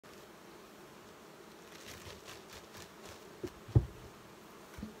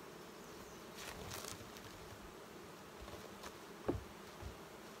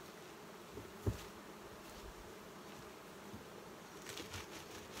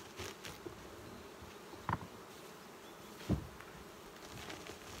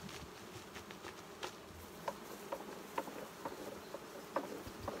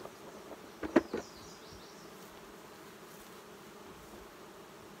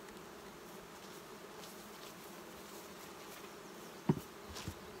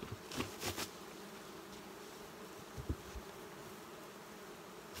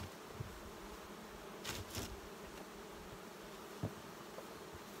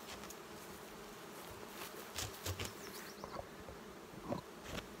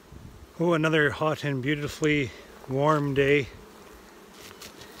Oh, another hot and beautifully warm day.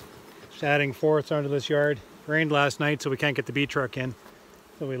 Just adding 4th's onto this yard. It rained last night, so we can't get the bee truck in.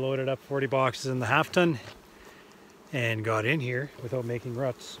 So we loaded up 40 boxes in the half ton and got in here without making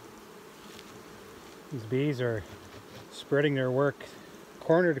ruts. These bees are spreading their work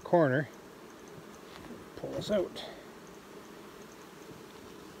corner to corner. Pull us out.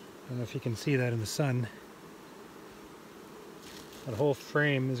 I don't know if you can see that in the sun. That whole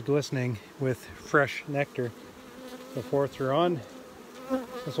frame is glistening with fresh nectar. The 4th's are on.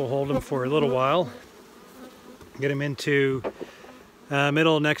 This will hold them for a little while. Get them into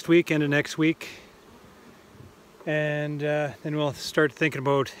middle of next week, end of next week. And then we'll start thinking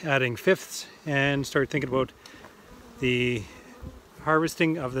about adding 5th's and start thinking about the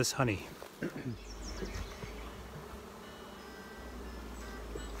harvesting of this honey.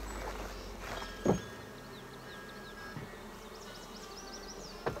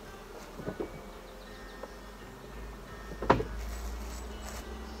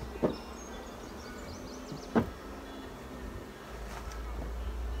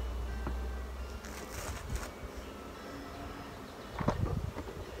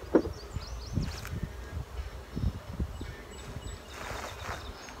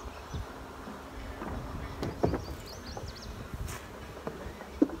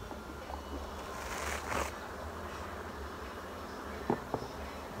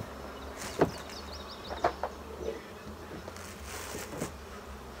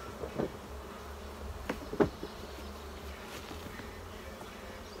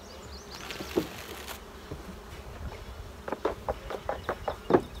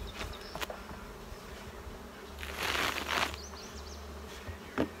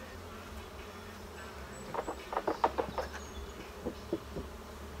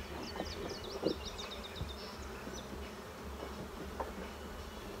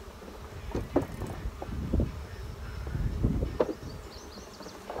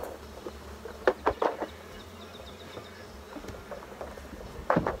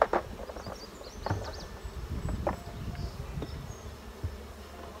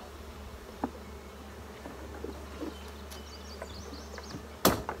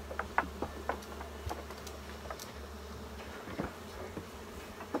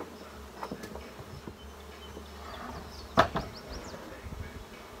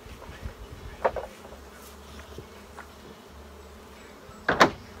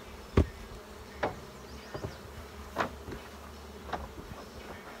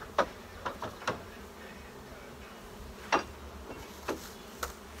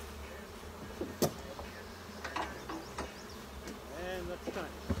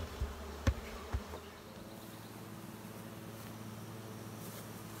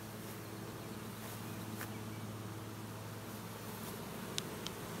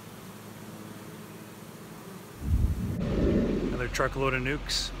 Another truckload of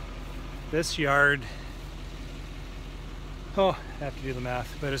nukes. This yard, oh, I have to do the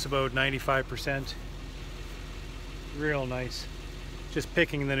math, but it's about 95%. Real nice. Just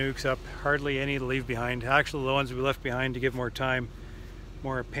picking the nukes up, hardly any to leave behind. Actually, the ones we left behind to give more time,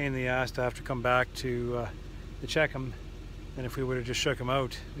 more a pain in the ass to have to come back to check them than if we would have just shook them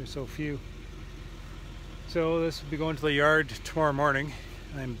out. There's so few. So this will be going to the yard tomorrow morning.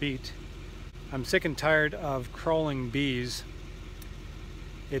 I'm beat. I'm sick and tired of crawling bees.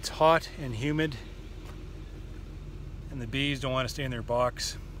 It's hot and humid, and the bees don't want to stay in their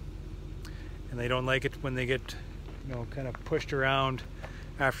box, and they don't like it when they get, you know, kind of pushed around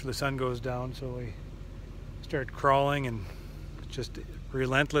after the sun goes down. So we start crawling, and just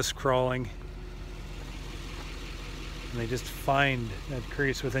relentless crawling, and they just find that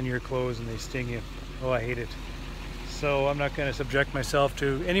crease within your clothes and they sting you. Oh, I hate it. So I'm not going to subject myself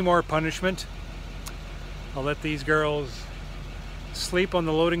to any more punishment. I'll let these girls sleep on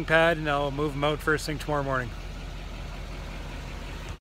the loading pad, and I'll move them out first thing tomorrow morning.